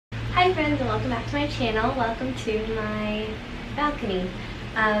Hi friends, and welcome back to my channel. Welcome to my balcony.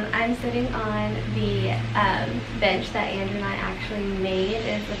 I'm sitting on the bench that Andrew and I actually made.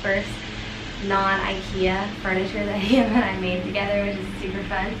 It's the first non-IKEA furniture that he and I made together, which is super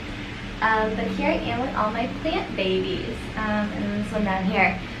fun. But here I am with all my plant babies, and then this one down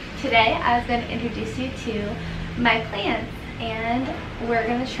here. Today I was going to introduce you to my plants, and we're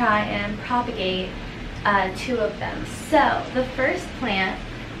going to try and propagate two of them. So the first plant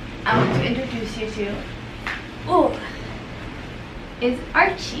I want to introduce you to is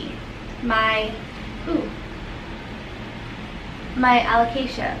Archie, my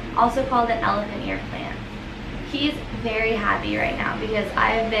alocasia, also called an elephant ear plant. He's very happy right now because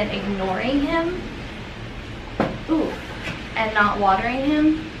I have been ignoring him and not watering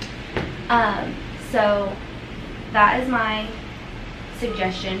him. So that is my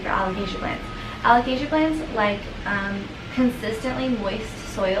suggestion for alocasia plants. Alocasia plants like consistently moist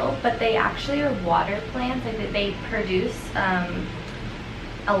soil, but they actually are water plants. Like they produce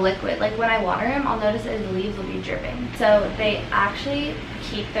a liquid. Like when I water them, I'll notice that his leaves will be dripping. So they actually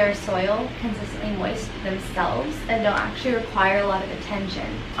keep their soil consistently moist themselves and don't actually require a lot of attention.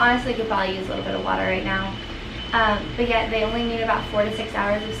 Honestly, could probably use a little bit of water right now. But yet they only need about 4 to 6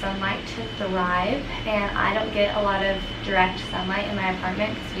 hours of sunlight to thrive, and I don't get a lot of direct sunlight in my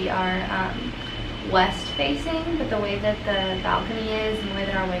apartment because we are west facing, but the way that the balcony is and the way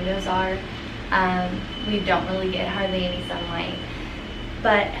that our windows are, we don't really get hardly any sunlight.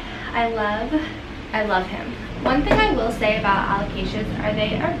 But I love him. One thing I will say about alocasias are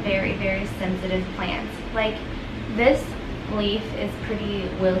they are very, very sensitive plants. Like this leaf is pretty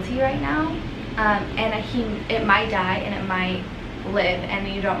wilty right now, and it might die and it might live, and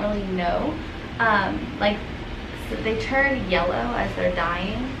you don't really know. Like so they turn yellow as they're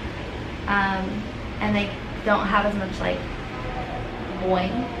dying. And they don't have as much like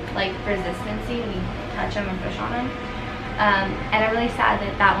boing, like resistancy when you touch them and push on them. And I'm really sad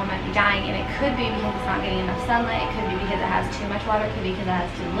that that one might be dying, and it could be because it's not getting enough sunlight, it could be because it has too much water, it could be because it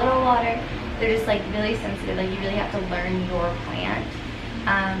has too little water. They're just like really sensitive. Like you really have to learn your plant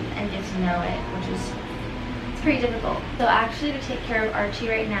and get to know it, which is it's pretty difficult. So actually to take care of Archie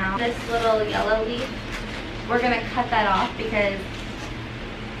right now, this little yellow leaf, we're gonna cut that off because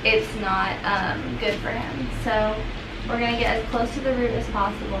it's not good for him. So we're gonna get as close to the root as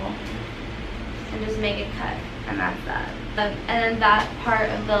possible and just make a cut, and that's that. And then that part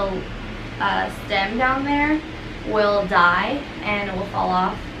of the stem down there will die and it will fall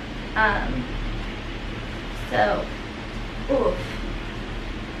off.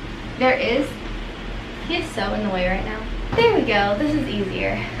 He is so in the way right now. There we go, this is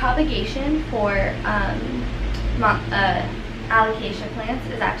easier. Propagation for alocasia plants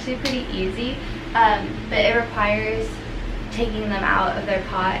is actually pretty easy, but it requires taking them out of their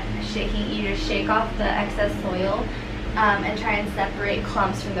pot, you just shake off the excess soil and try and separate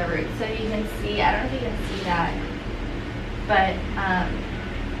clumps from the roots. So you can see, I don't know if you can see that,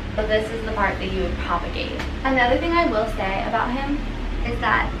 but this is the part that you would propagate. Another thing I will say about him is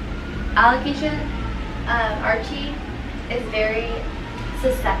that alocasia, Archie, is very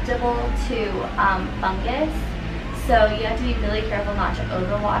susceptible to fungus. So you have to be really careful not to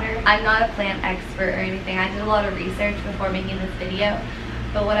overwater. I'm not a plant expert or anything. I did a lot of research before making this video.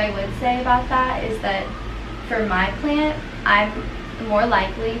 But what I would say about that is that for my plant, I'm more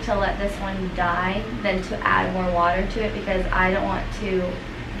likely to let this one die than to add more water to it because I don't want to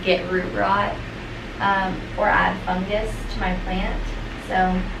get root rot or add fungus to my plant.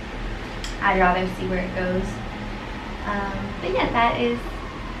 So I'd rather see where it goes. But yeah, that is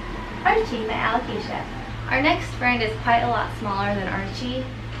Archie, my alocasia. Our next fern is quite a lot smaller than Archie.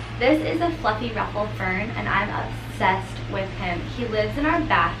 This is a fluffy ruffle fern, and I'm obsessed with him. He lives in our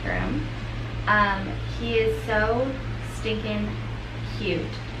bathroom. He is so stinking cute.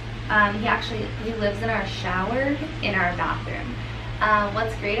 He lives in our shower in our bathroom.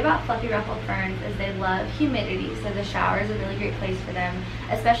 What's great about fluffy ruffle ferns is they love humidity, so the shower is a really great place for them,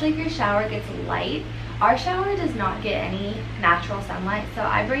 especially if your shower gets light. Our shower does not get any natural sunlight, so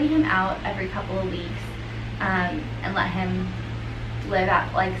I bring him out every couple of weeks. And let him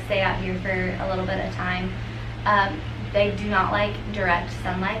stay out here for a little bit of time. They do not like direct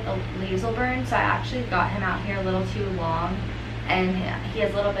sunlight. The leaves will burn, so I actually got him out here a little too long, and he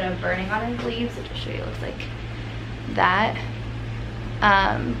has a little bit of burning on his leaves, which I'll show you. It looks like that.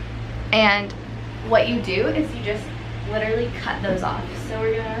 And what you do is you just literally cut those off. So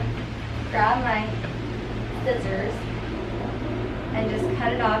we're gonna grab my scissors and just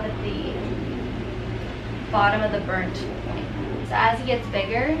cut it off at the bottom of the burnt point. So as he gets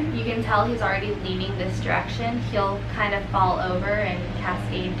bigger, you can tell he's already leaning this direction. He'll kind of fall over and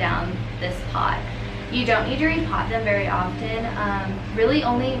cascade down this pot. You don't need to repot them very often. Really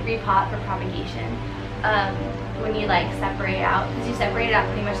only repot for propagation. When you like separate out, because you separate it out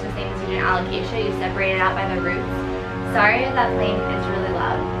pretty much the same as you do in alocasia, you separate it out by the roots. Sorry if that plane is really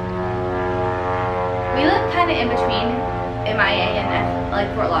loud. We live kind of in between MIA and like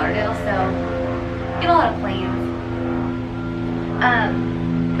Fort Lauderdale, so we get a lot of planes.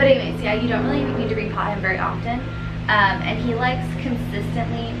 But anyways, yeah, you don't really need to repot him very often. And he likes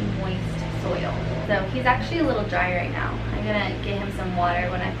consistently moist soil. So he's actually a little dry right now. I'm gonna get him some water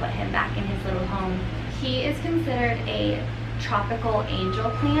when I put him back in his little home. He is considered a tropical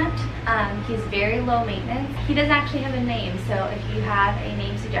angel plant. He's very low maintenance. He doesn't actually have a name, so if you have a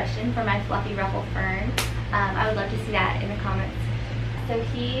name suggestion for my fluffy ruffle fern, I would love to see that in the comments. So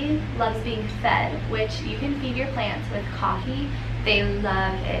he loves being fed, which you can feed your plants with coffee. They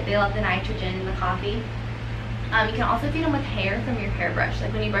love it. They love the nitrogen in the coffee. You can also feed them with hair from your hairbrush,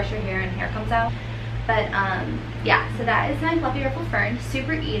 like when you brush your hair and hair comes out. But yeah, so that is my fluffy ruffle fern.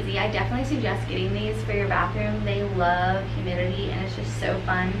 Super easy. I definitely suggest getting these for your bathroom. They love humidity, and it's just so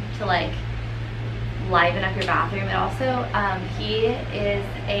fun to like liven up your bathroom. And also, he is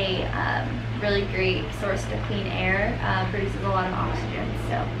a really great source of clean air. Produces a lot of oxygen,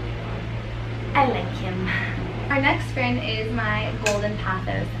 so I like him. Our next fern is my golden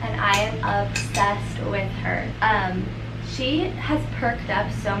pathos, and I am obsessed with her. She has perked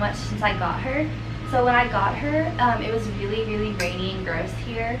up so much since I got her. So when I got her, it was really, really rainy and gross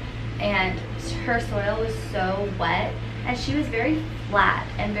here, and her soil was so wet, and she was very flat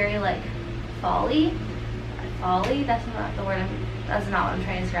and very like folly. That's not the word. That's not what I'm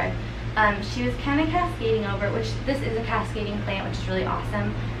trying to describe. She was kind of cascading over, which this is a cascading plant, which is really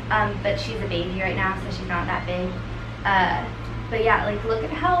awesome. But she's a baby right now, so she's not that big. But yeah, like look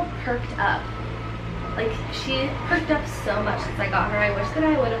at how perked up. Like she perked up so much since I got her. I wish that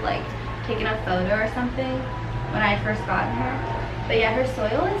I would have like taken a photo or something when I first gotten her. But yeah, her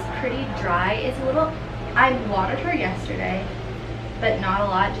soil is pretty dry. It's a little, I watered her yesterday, but not a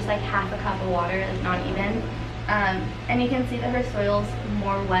lot, just like half a cup of water, like not even. And you can see that her soil's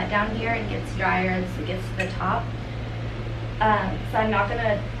more wet down here and gets drier as it gets to the top. So I'm not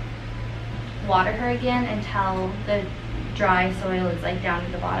gonna water her again until the dry soil is like down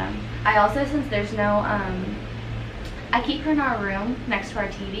to the bottom. I also, since there's no, I keep her in our room next to our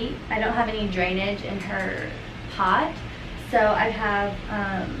TV. I don't have any drainage in her pot, so I have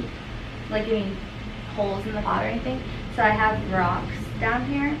like any holes in the pot or anything. So I have rocks down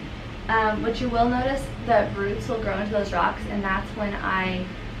here, which you will notice the roots will grow into those rocks, and that's when I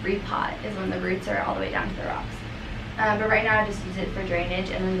repot, is when the roots are all the way down to the rocks. But right now I just use it for drainage,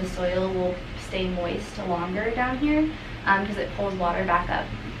 and then the soil will stay moist longer down here because it pulls water back up.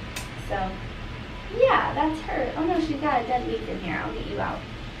 So yeah, that's her. Oh no, she's got a dead leaf in here. I'll get you out.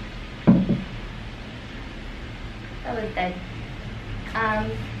 That was dead.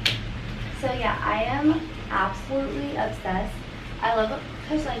 So yeah, I am absolutely obsessed. I love it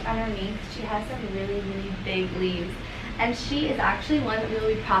because like underneath she has some really, really big leaves. And she is actually one that we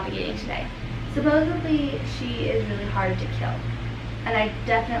will be propagating today. Supposedly she is really hard to kill, and I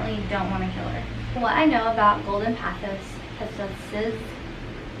definitely don't want to kill her. What I know about golden pathos,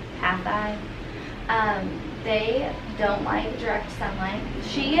 they don't like direct sunlight.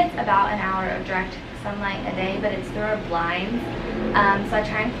 She gets about an hour of direct sunlight a day, but it's through her blinds. So I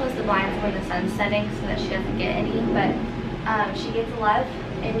try and close the blinds when the sun's setting so that she doesn't get any, but she gets a lot of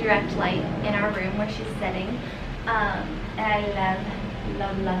indirect light in our room where she's sitting, and I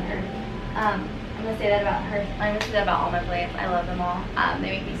love her. I'm gonna say that about her. I'm gonna say that about all my plants. I love them all. They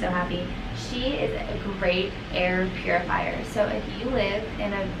make me so happy. She is a great air purifier. So if you live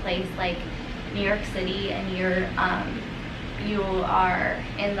in a place like New York City and you are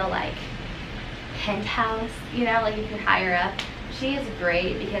in the like penthouse, you know, like if you're higher up, she is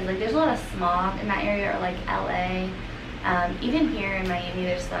great because like there's a lot of smog in that area, or like LA. Even here in Miami,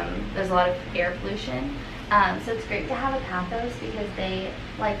 there's a lot of air pollution. So it's great to have a pathos because they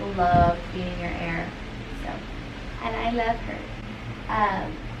like love cleaning your air. So, and I love her.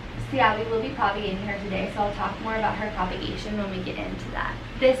 So yeah, we will be propagating her today, so I'll talk more about her propagation when we get into that.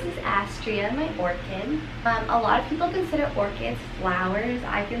 This is Astrea, my orchid. A lot of people consider orchids flowers.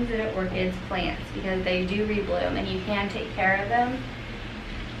 I consider orchids plants because they do rebloom and you can take care of them.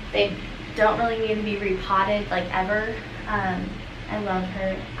 They don't really need to be repotted like ever. I love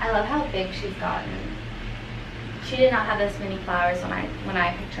her. I love how big she's gotten. She did not have this many flowers when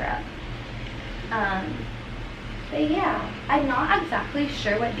I picked her up. But yeah, I'm not exactly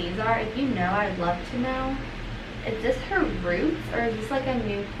sure what these are. If you know, I'd love to know. is this her roots, or is this like a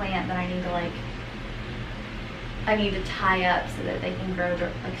new plant that I need to like, I need to tie up so that they can grow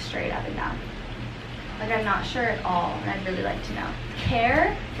like straight up and down? Like, I'm not sure at all, and I'd really like to know.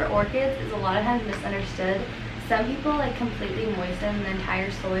 Care for orchids is a lot of times misunderstood. Some people like completely moisten the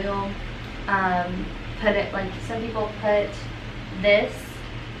entire soil. Put it, like, some people put this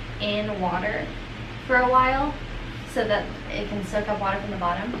in water for a while so that it can soak up water from the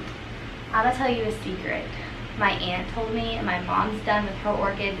bottom. I'm gonna tell you a secret. My aunt told me, and my mom's done with her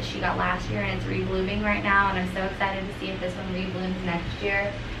orchid that she got last year, and it's reblooming right now, and I'm so excited to see if this one reblooms next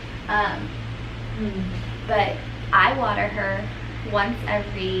year. But I water her once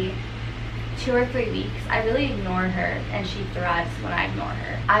every 2 or 3 weeks. I really ignore her, and she thrives when I ignore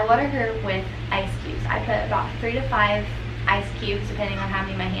her. I water her with ice cubes. I put about 3 to 5 ice cubes, depending on how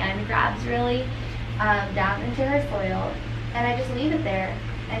many my hand grabs, really, down into her soil, and I just leave it there,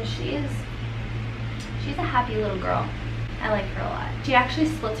 and she's a happy little girl. I like her a lot. She actually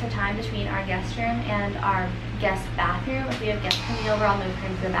splits her time between our guest room and our guest bathroom. If we have guests coming over, I'll move her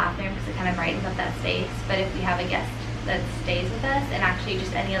into the bathroom because it kind of brightens up that space. But if we have a guest that stays with us, and actually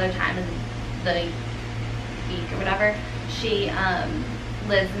just any other time of the week or whatever, she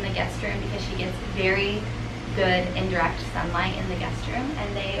lives in the guest room because she gets very good indirect sunlight in the guest room,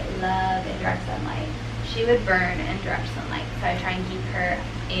 and they love indirect sunlight. She would burn in direct sunlight, so I try and keep her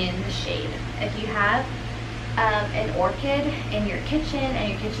in the shade. If you have an orchid in your kitchen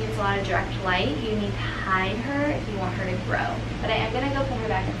and your kitchen gets a lot of direct light, you need to hide her if you want her to grow. But I am going to go put her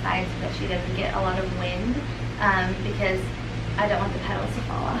back inside so that she doesn't get a lot of wind, because I don't want the petals to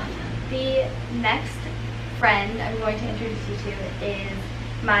fall off. The next friend I'm going to introduce you to is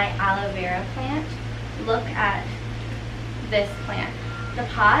my aloe vera plant. Look at this plant. The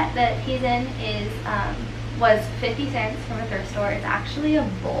pot that he's in is was 50 cents from a thrift store. It's actually a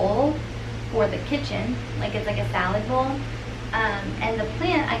bowl for the kitchen, like it's like a salad bowl. And the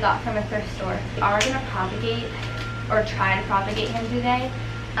plant I got from a thrift store. We are gonna propagate, or try to propagate him today,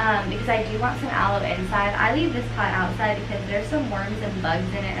 because I do want some aloe inside. I leave this pot outside because there's some worms and bugs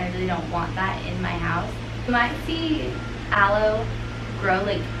in it, and I really don't want that in my house. You might see aloe grow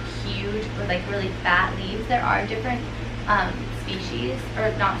like huge with like really fat leaves. There are different species,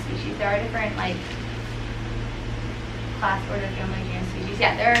 or not species, there are different like class, order, family, genus, species.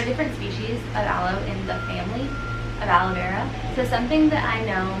 Yeah, there are different species of aloe in the family of aloe vera. So something that I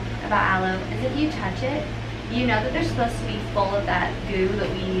know about aloe is if you touch it, you know that they're supposed to be full of that goo that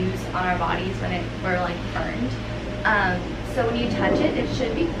we use on our bodies when we're like burned. So when you touch it, it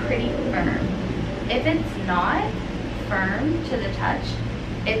should be pretty firm. If it's not firm to the touch,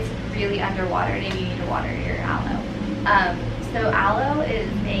 it's really underwatered and you need to water your aloe. So aloe is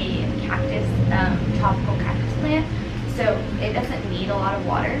a cactus, tropical cactus plant. So it doesn't need a lot of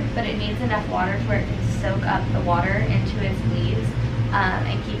water, but it needs enough water to where it can soak up the water into its leaves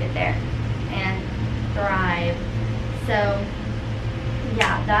and keep it there and thrive. So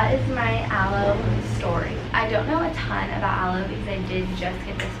yeah, that is my aloe story. I don't know a ton about aloe because I did just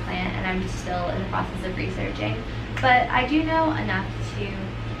get this plant and I'm still in the process of researching, but I do know enough to,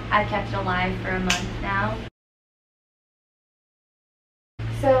 I've kept it alive for a month now.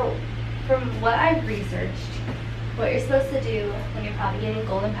 So from what I've researched, what you're supposed to do when you're propagating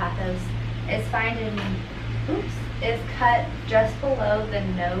golden pathos is is cut just below the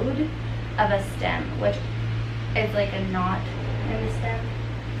node of a stem, which is like a knot in the stem.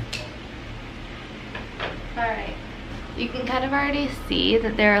 Alright, you can kind of already see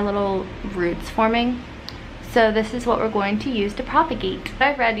that there are little roots forming. So this is what we're going to use to propagate.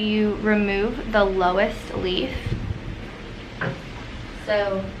 I've read you remove the lowest leaf.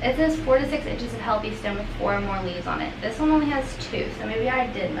 So it says 4 to 6 inches of healthy stem with 4 or more leaves on it. This one only has 2, so maybe I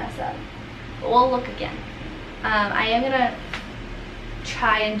did mess up. But we'll look again. I am gonna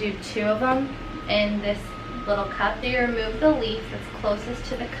try and do 2 of them in this little cup. So you remove the leaf that's closest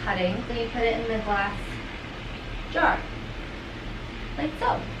to the cutting, then you put it in the glass jar, like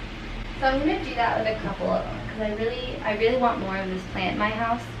so. So I'm gonna do that with a couple of them because I really want more of this plant in my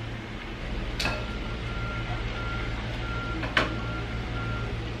house.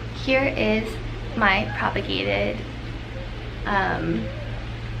 Here is my propagated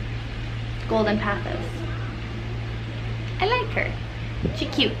golden pathos. I like her.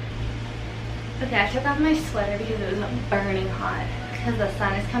 She's cute. Okay, I took off my sweater because it was burning hot because the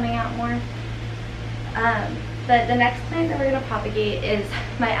sun is coming out more. But the next plant that we're going to propagate is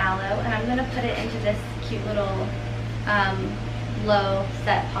my aloe, and I'm going to put it into this cute little low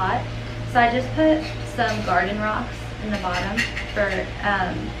set pot. So I just put some garden rocks in the bottom for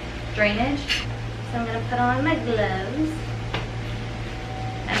drainage. So I'm going to put on my gloves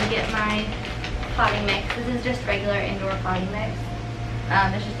and get my potting mix. This is just regular indoor potting mix.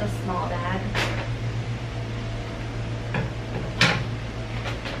 It's just a small bag.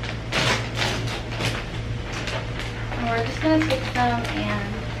 And we're just going to take some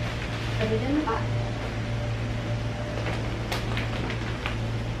and put it in the pot.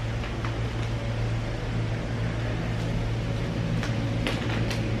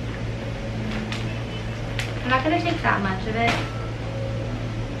 I'm not going to take that much of it.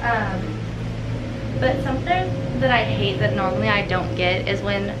 But something that I hate that normally I don't get is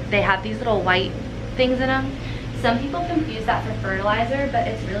when they have these little white things in them. Some people confuse that for fertilizer, but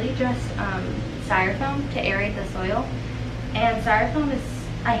it's really just styrofoam to aerate the soil. And styrofoam is,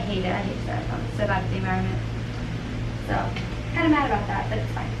 I hate it. I hate styrofoam. It's so bad for the environment. So, kind of mad about that, but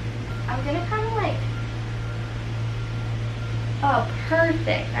it's fine. I'm going to kind of like, oh,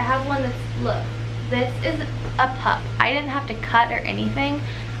 perfect. I have one that's, look, this is a pup. I didn't have to cut or anything.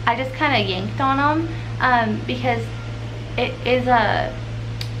 I just kind of yanked on them because it is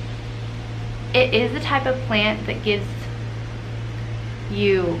the type of plant that gives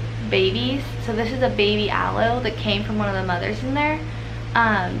you babies. So this is a baby aloe that came from one of the mothers in there.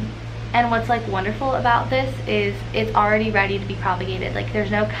 And what's like wonderful about this is it's already ready to be propagated. Like there's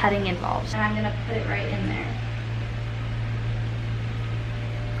no cutting involved. And I'm gonna put it right in there.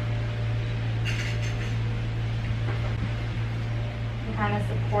 And kind of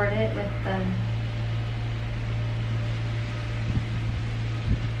support it with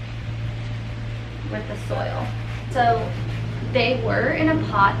the soil. So they were in a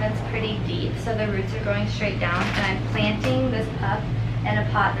pot that's pretty deep, so the roots are going straight down, and I'm planting this pup in a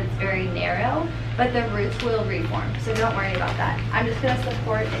pot that's very narrow, but the roots will reform, so don't worry about that. I'm just going to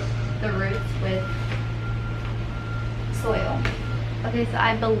support the roots with soil. Okay, so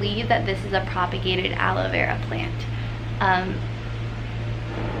I believe that this is a propagated aloe vera plant.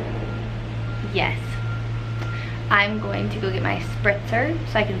 Yes. I'm going to go get my spritzer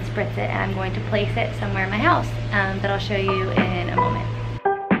so I can spritz it, and I'm going to place it somewhere in my house that I'll show you in a moment.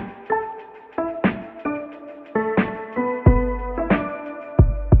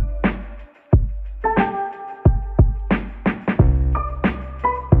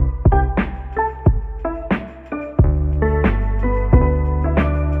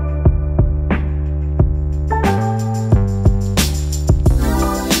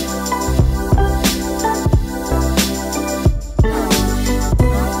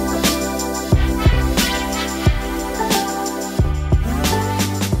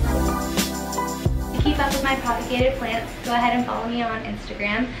 Propagated plants, go ahead and follow me on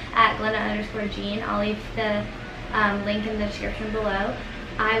Instagram at Glenna_Jeanne. I'll leave the link in the description below.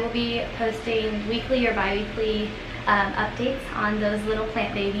 I will be posting weekly or bi-weekly updates on those little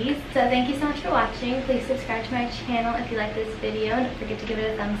plant babies. So thank you so much for watching. Please subscribe to my channel if you like this video, and don't forget to give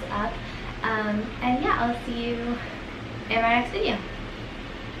it a thumbs up. And yeah, I'll see you in my next video.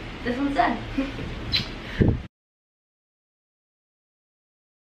 This one's done.